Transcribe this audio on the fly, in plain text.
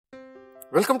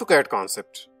Welcome to CAD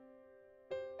Concept.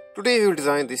 Today we will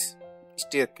design this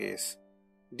staircase.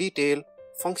 Detail,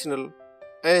 functional,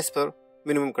 as per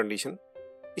minimum condition.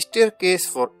 Staircase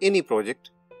for any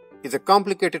project is a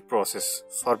complicated process.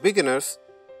 For beginners,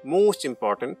 most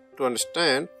important to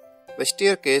understand the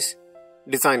staircase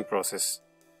design process.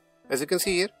 As you can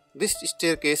see here, this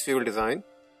staircase we will design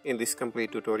in this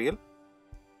complete tutorial.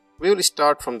 We will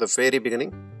start from the very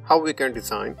beginning, how we can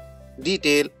design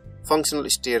detail, functional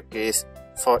staircase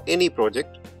for any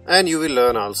project, and you will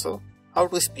learn also how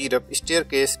to speed up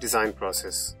staircase design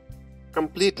process.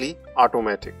 Completely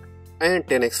automatic and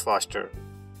 10x faster.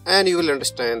 And you will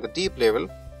understand the deep level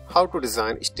how to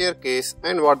design staircase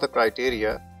and what the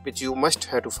criteria which you must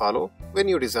have to follow when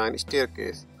you design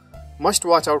staircase. Must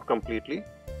watch out completely.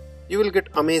 You will get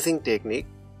amazing technique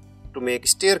to make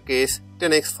staircase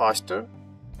 10x faster.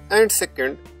 And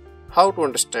second, how to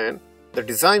understand the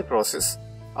design process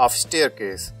of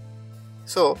staircase.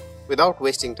 So, without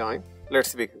wasting time,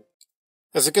 let's begin.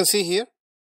 As you can see here,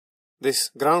 this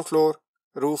ground floor,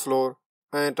 roof floor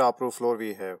and top roof floor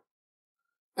we have.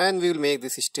 And we will make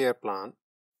this stair plan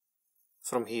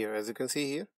from here. As you can see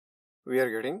here, we are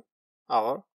getting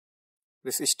our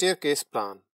this staircase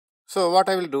plan. So what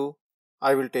I will do,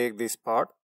 I will take this part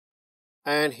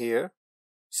and here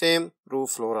same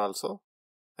roof floor also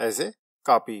as a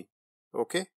copy.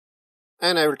 Okay.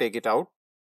 And I will take it out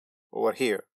over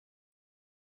here.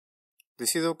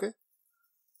 This is okay.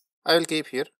 I will keep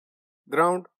here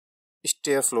ground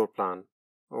stair floor plan.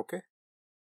 Okay.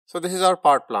 So this is our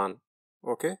part plan.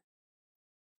 Okay.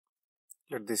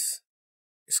 Let this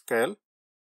scale.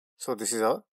 So this is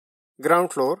our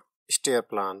ground floor stair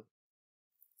plan.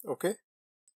 Okay.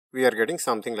 We are getting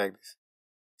something like this.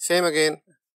 Same again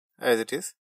as it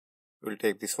is. We'll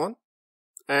take this one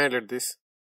and let this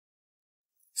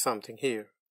something here.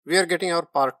 We are getting our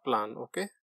part plan. Okay.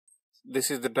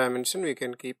 This is the dimension we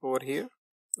can keep over here.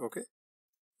 Okay.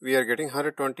 We are getting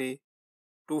 120,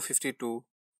 252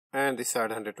 and this side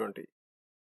 120.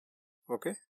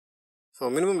 Okay.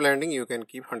 So minimum landing you can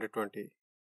keep 120.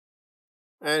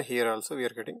 And here also we are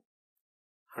getting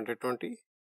 120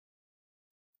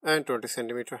 and 20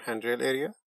 centimeter handrail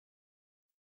area.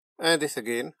 And this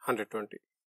again 120.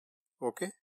 Okay.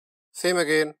 Same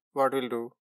again what we'll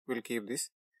do, we'll keep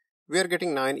this. We are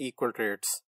getting 9 equal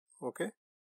trades. Okay.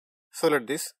 So let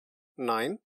this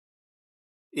 9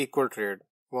 equal trade.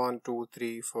 1, 2,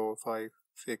 3, 4, 5,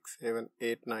 6, 7,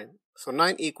 8, 9. So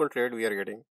 9 equal trade we are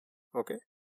getting. Okay.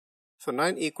 So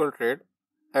 9 equal trade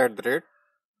at the rate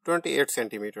 28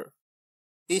 centimeter.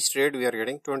 Each trade we are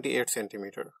getting 28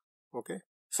 centimeter. Okay.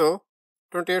 So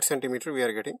 28 centimeter we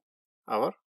are getting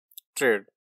our trade.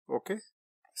 Okay.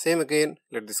 Same again,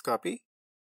 let this copy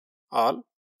all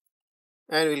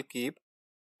and we'll keep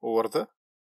over the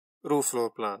roof floor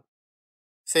plan.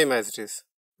 Same as it is.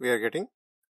 We are getting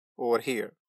over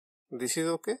here. This is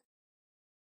okay.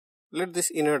 Let this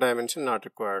inner dimension not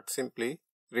required. Simply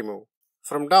remove.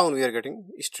 From down we are getting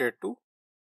straight to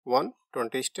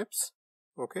 120 steps.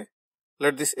 Okay.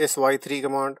 Let this SY3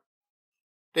 command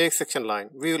take section line.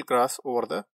 We will cross over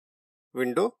the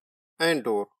window and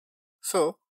door.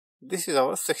 So this is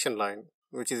our section line,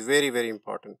 which is very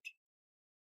important.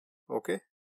 Okay.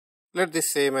 Let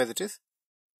this same as it is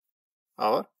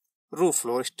our roof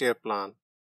floor stair plan.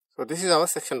 So this is our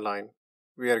section line.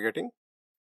 We are getting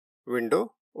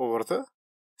window over the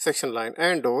section line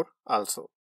and door also.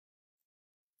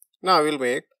 Now we will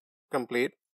make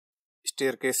complete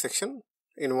staircase section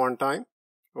in one time.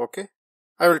 Okay.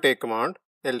 I will take command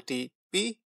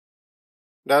LTP.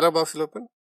 Dialog box will open.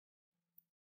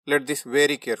 Let this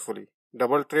very carefully.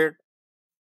 Double trade.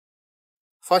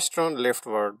 First run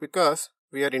leftward because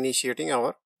we are initiating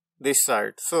our this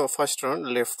side. So first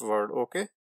run leftward. Okay.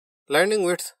 Landing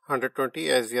width 120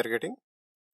 as we are getting.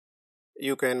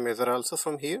 You can measure also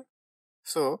from here.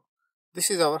 So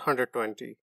this is our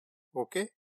 120. Okay.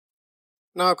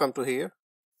 Now come to here.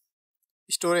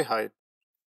 Story height.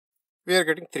 We are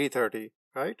getting 330.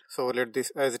 Right. So let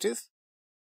this as it is.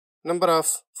 Number of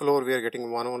floor we are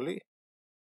getting 1 only.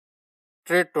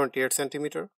 Trade 28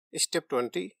 centimeter. Step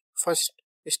 20. First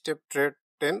step trade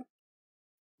 10.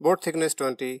 Board thickness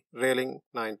 20. Railing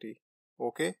 90.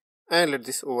 Okay. And let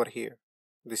this over here.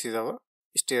 This is our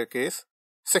staircase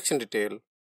section detail.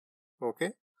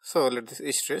 Okay. So let this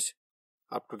stretch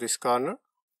up to this corner.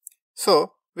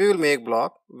 So we will make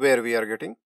block where we are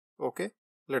getting. Okay.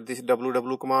 Let this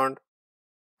WW command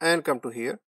and come to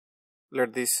here.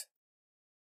 Let this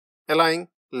align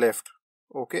left.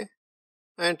 Okay.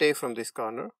 And take from this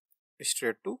corner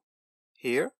straight to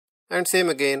here. And same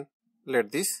again.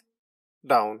 Let this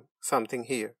down something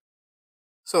here.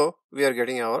 So we are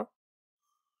getting our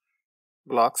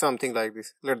block, something like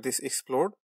this. Let this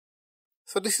explode.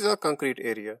 So this is our concrete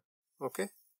area, okay,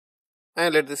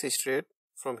 and let this straight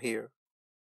from here,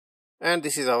 and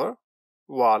this is our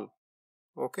wall,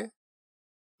 okay.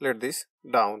 Let this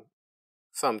down,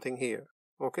 something here,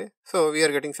 okay. So we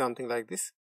are getting something like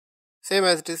this. Same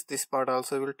as it is, this part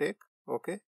also will take,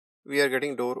 okay. We are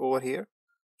getting door over here.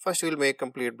 First we will make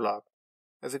complete block.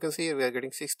 As you can see, we are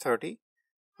getting 630,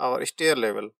 our stair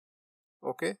level,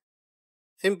 okay.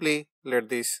 Simply let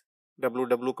this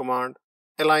WW command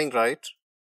align right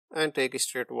and take a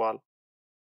straight wall,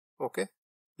 okay.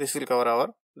 This will cover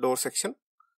our door section.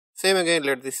 Same again,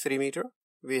 let this 3 meter.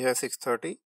 We have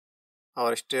 630,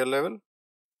 our stair level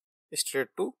straight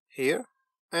to here,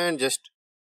 and just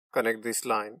connect this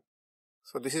line.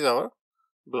 So this is our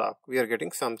block. We are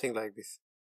getting something like this,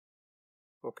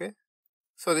 okay.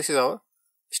 So this is our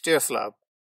stair slab.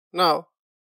 Now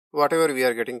whatever we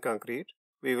are getting concrete,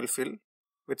 we will fill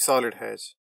with solid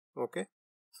hatch, okay.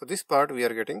 So this part we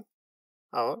are getting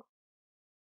our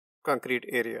concrete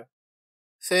area.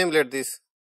 Same, let this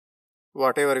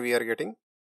whatever we are getting,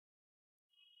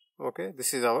 okay,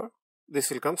 this is our, this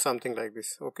will come something like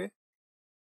this, okay.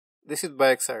 This is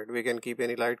back side. We can keep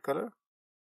any light color,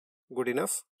 good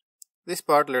enough. This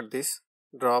part, let this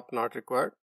drop, not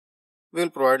required. We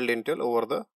will provide lintel over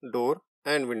the door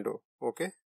and window,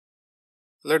 okay.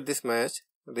 Let this match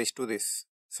this to this,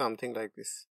 something like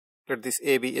this. Let this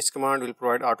ABH command will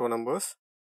provide auto numbers,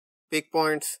 pick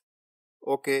points,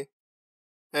 okay,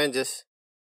 and just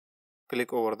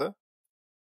click over the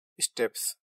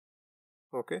steps,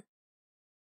 okay.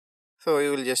 So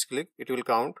you will just click, it will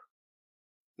count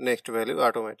next value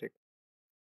automatic,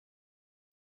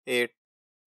 8,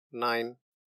 9,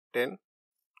 10,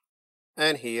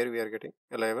 and here we are getting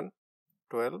 11,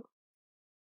 12,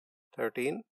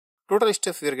 13. Total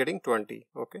steps we are getting 20,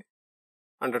 okay.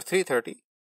 Under 330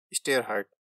 stair height.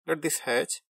 Let this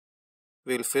hatch,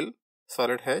 we will fill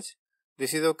solid hatch.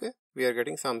 This is okay. We are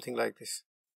getting something like this.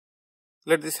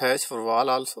 Let this hatch for wall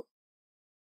also,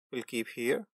 we'll keep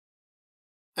here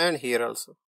and here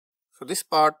also. So this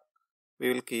part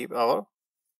we will keep our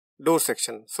door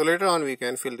section. So later on we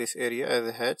can fill this area as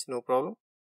a hatch, no problem.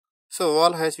 So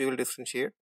wall hatch we will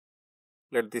differentiate.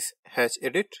 Let this hatch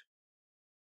edit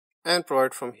and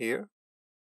provide from here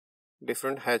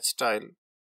different hatch style,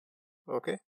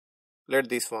 okay. Let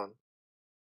this one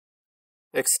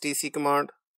XTC command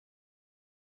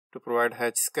to provide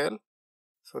hatch scale.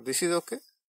 So this is okay,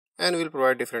 and we'll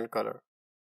provide different color.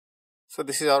 So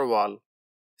this is our wall.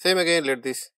 Same again, let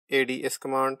this ADS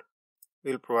command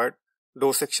will provide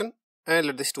door section, and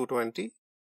let this 220,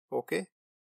 okay.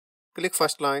 Click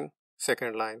first line,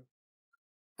 second line,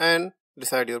 and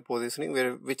decide your positioning,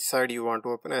 which side you want to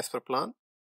open as per plan.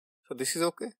 So this is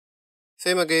okay.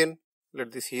 Same again,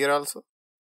 let this here also.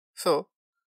 So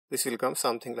this will come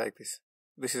something like this.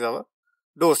 This is our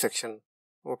door section,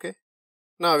 okay.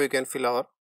 Now we can fill our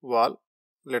wall.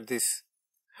 Let this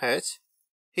hatch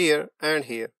here and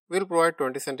here. We will provide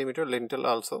 20 centimeter lintel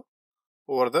also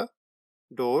over the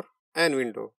door and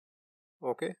window,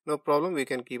 okay. No problem, we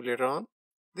can keep later on.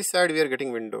 This side we are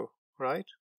getting window, right.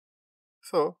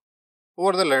 So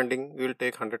over the landing we will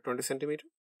take 120 centimeter.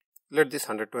 Let this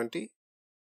 120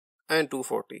 and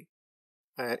 240,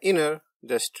 and inner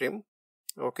just trim,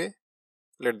 okay.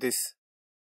 Let this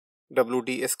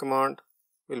WDS command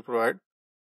will provide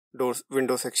doors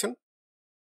window section,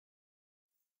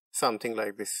 something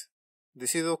like this.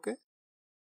 This is okay.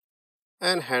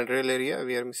 And handrail area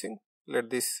we are missing. Let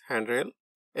this handrail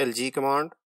LG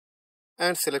command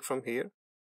and select from here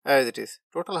as it is.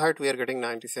 Total height we are getting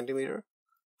 90 centimeter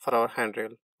for our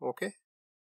handrail, okay.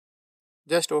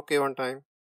 Just okay one time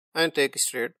and take a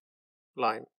straight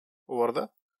line over the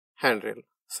handrail.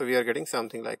 So we are getting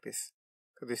something like this.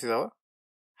 So this is our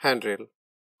handrail,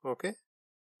 okay.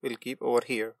 We'll keep over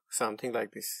here something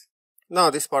like this. Now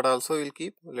this part also will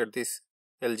keep. Let this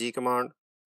LG command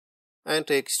and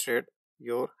take straight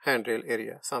your handrail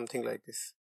area, something like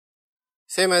this.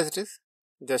 Same as it is,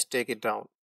 just take it down.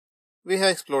 We have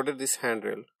exploded this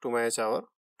handrail to match our,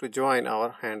 to join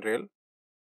our handrail,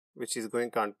 which is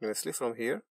going continuously from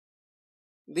here.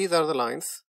 These are the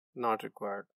lines not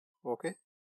required, okay.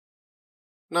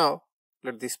 Now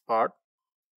let this part,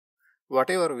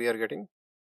 whatever we are getting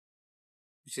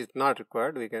which is not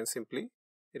required, we can simply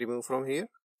remove from here,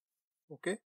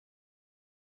 okay.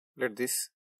 Let this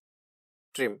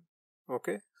trim,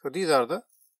 okay. So these are the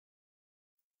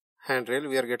handrail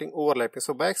we are getting overlapping.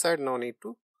 So back side no need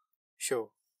to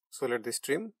show. So let this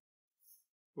trim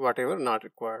whatever not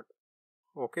required,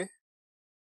 okay.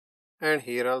 And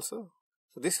here also.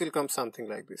 So this will come something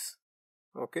like this,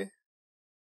 okay.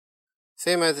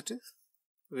 Same as it is.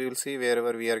 we will see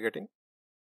wherever we are getting.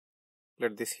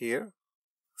 Let this here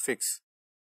fix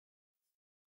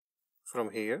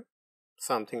from here,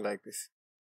 something like this.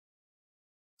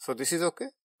 So this is okay,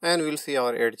 and we will see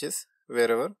our edges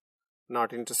wherever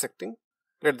not intersecting.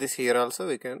 Let this here also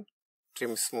we can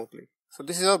trim smoothly. So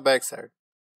this is our back side.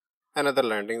 Another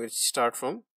landing which start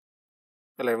from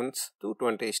 11 to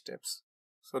 20 steps.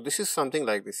 So this is something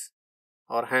like this,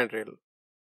 our handrail.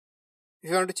 If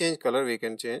you want to change color, we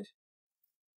can change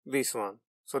this one.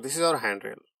 So this is our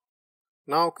handrail.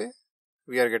 Now okay,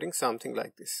 we are getting something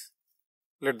like this.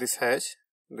 Let this hatch,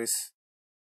 this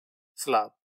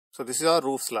slab. So this is our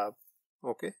roof slab.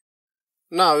 Okay.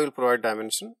 Now we will provide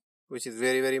dimension, which is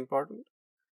very important.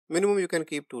 Minimum you can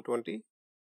keep 220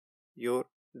 your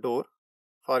door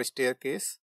for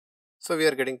staircase. So we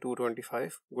are getting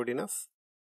 225, good enough.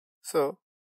 So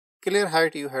clear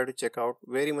height you have to check out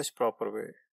very much proper way.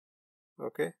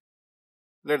 Okay.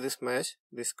 Let this match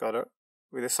this color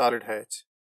with a solid hatch.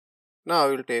 Now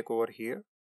we will take over here.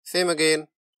 Same again,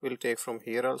 we will take from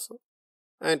here also,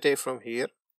 and take from here.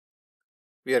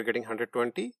 We are getting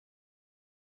 120.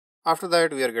 After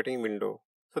that we are getting window.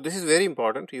 So this is very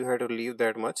important. You have to leave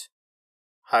that much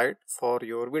height for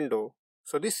your window.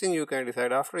 So this thing you can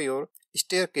decide after your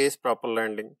staircase proper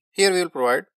landing. Here we will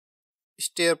provide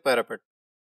stair parapet.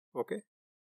 Okay.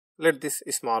 Let this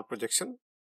small projection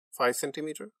 5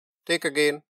 cm. Take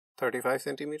again 35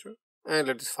 cm, and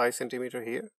let this 5 cm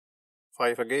here.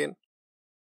 5 again.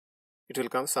 It will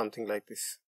come something like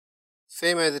this.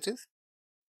 Same as it is,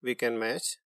 we can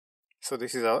match. So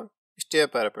this is our stair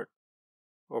parapet.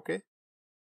 Okay.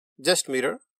 Just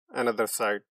mirror another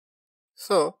side.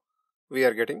 So we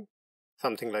are getting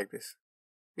something like this.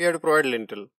 We have to provide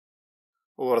lintel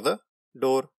over the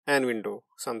door and window,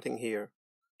 something here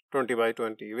 20 by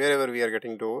 20, wherever we are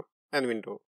getting door and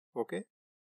window. Okay.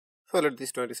 So let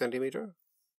this 20 cm.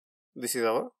 This is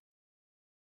our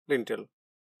lintel.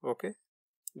 Okay.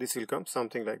 This will come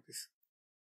something like this.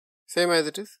 Same as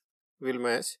it is, we will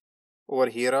match over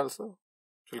here also.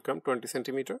 It will come 20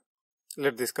 cm.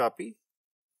 Let this copy,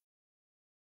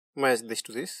 match this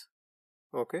to this.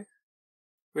 Okay.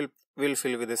 We'll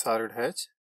fill with a solid hatch,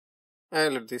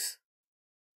 and let this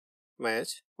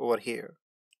match over here.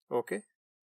 Okay.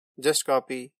 Just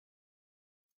copy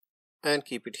and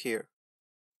keep it here,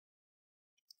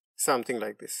 something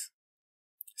like this.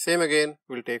 Same again,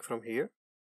 we'll take from here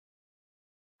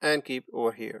and keep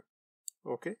over here.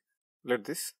 Okay. Let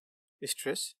this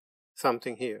stretch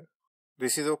something here.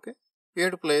 This is okay. We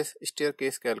have to place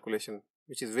staircase calculation,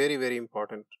 which is very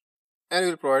important, and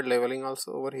we'll provide leveling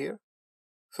also over here.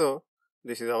 So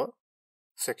this is our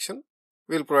section.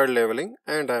 We'll provide leveling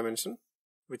and dimension,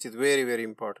 which is very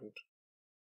important.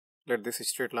 Let this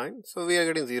straight line. So we are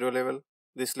getting 0 level,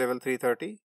 this level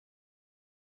 330,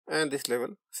 and this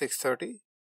level 630,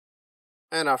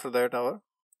 and after that our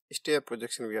stair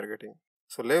projection we are getting.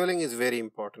 So leveling is very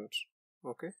important.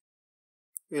 Okay.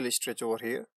 We'll stretch over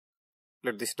here.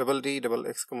 Let this double D, double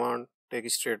X command take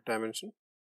straight dimension.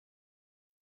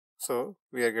 So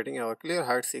we are getting our clear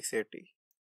height 680.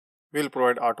 We'll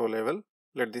provide auto level.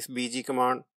 Let this BG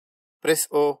command press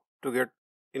O to get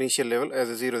initial level as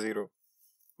a 00.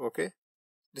 Okay.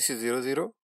 This is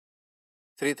 00,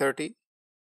 330,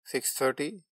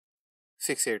 630,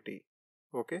 680.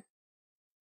 Okay.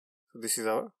 So this is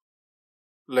our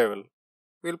level.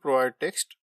 We'll provide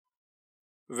text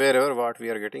wherever what we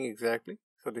are getting exactly.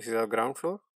 So this is our ground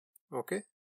floor. Okay.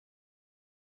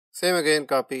 Same again,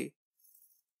 copy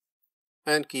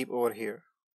and keep over here.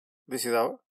 This is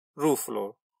our roof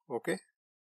floor. Okay.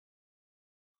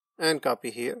 And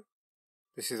copy here.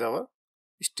 This is our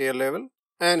stair level,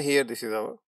 and here this is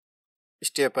our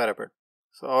stair parapet.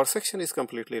 So our section is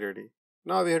completely ready.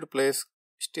 Now we have to place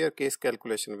staircase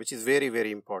calculation, which is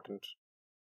very important.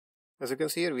 As you can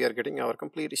see here, we are getting our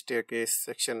complete staircase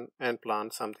section and plan,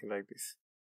 something like this.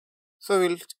 So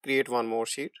we'll create one more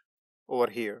sheet over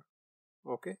here.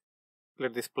 Okay.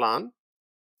 Let this plan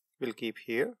we'll keep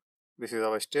here. This is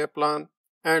our stair plan,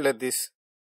 and let this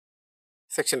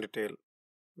section detail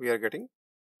we are getting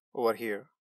over here.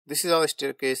 This is our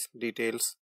staircase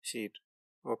details sheet.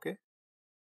 Okay.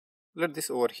 Let this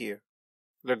over here.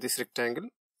 Let this rectangle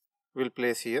we'll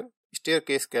place here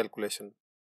staircase calculation.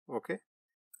 Okay.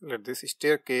 Let this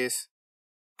staircase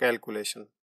calculation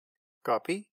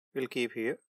copy we'll keep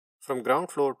here. From ground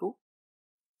floor to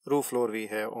roof floor we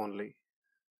have only.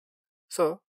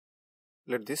 So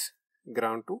let this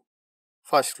ground to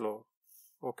first floor.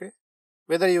 Okay.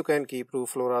 Whether you can keep roof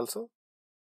floor also.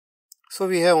 So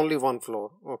we have only one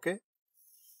floor. Okay.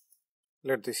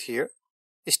 Let this here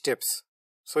steps.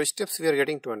 So steps we are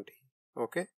getting 20.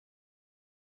 Okay.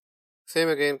 Same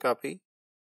again, copy.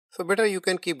 So better you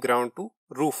can keep ground to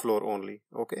roof floor only.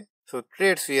 Okay. So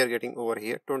trades we are getting over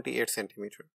here 28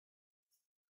 centimeter.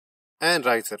 And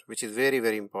riser, which is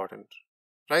very important.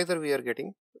 Riser we are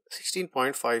getting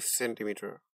 16.5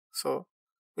 centimeter. So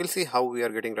we'll see how we are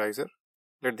getting riser.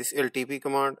 Let this LTP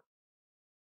command.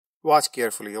 Watch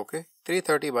carefully, okay?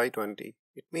 330 by 20.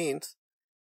 It means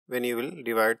when you will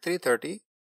divide 330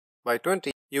 by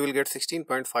 20, you will get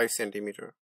 16.5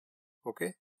 centimeter.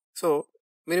 Okay? So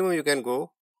minimum you can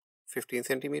go 15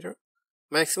 centimeter.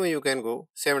 Maximum you can go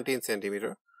 17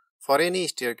 centimeter. For any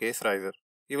staircase riser,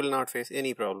 you will not face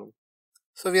any problem.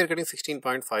 So we are getting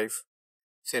 16.5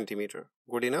 centimeter.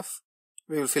 Good enough.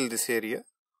 We will fill this area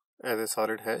as a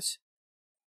solid hatch.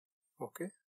 Okay.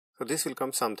 So this will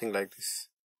come something like this.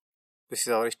 This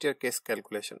is our staircase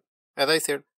calculation. As I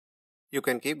said, you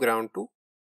can keep ground to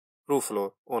roof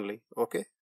floor only. Okay.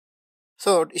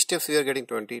 So steps we are getting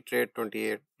 20, trade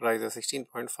 28, riser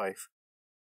 16.5.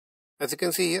 As you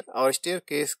can see here, our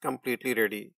staircase completely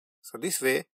ready. So this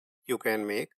way you can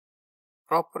make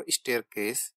proper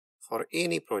staircase for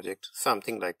any project,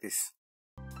 something like this.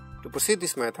 To proceed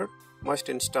this method, must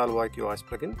install YQArch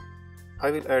plugin. I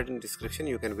will add in description.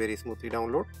 You can very smoothly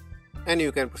download and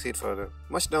you can proceed further.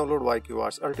 Must download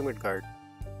YQArch Ultimate Guide.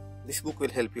 This book will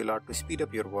help you a lot to speed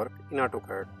up your work in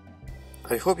AutoCAD.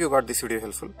 I hope you got this video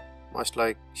helpful. Must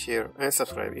like, share and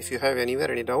subscribe. If you have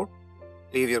anywhere any doubt,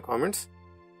 leave your comments.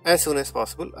 As soon as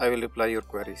possible, I will reply your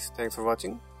queries. Thanks for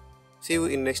watching. See you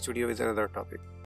in next video with another topic.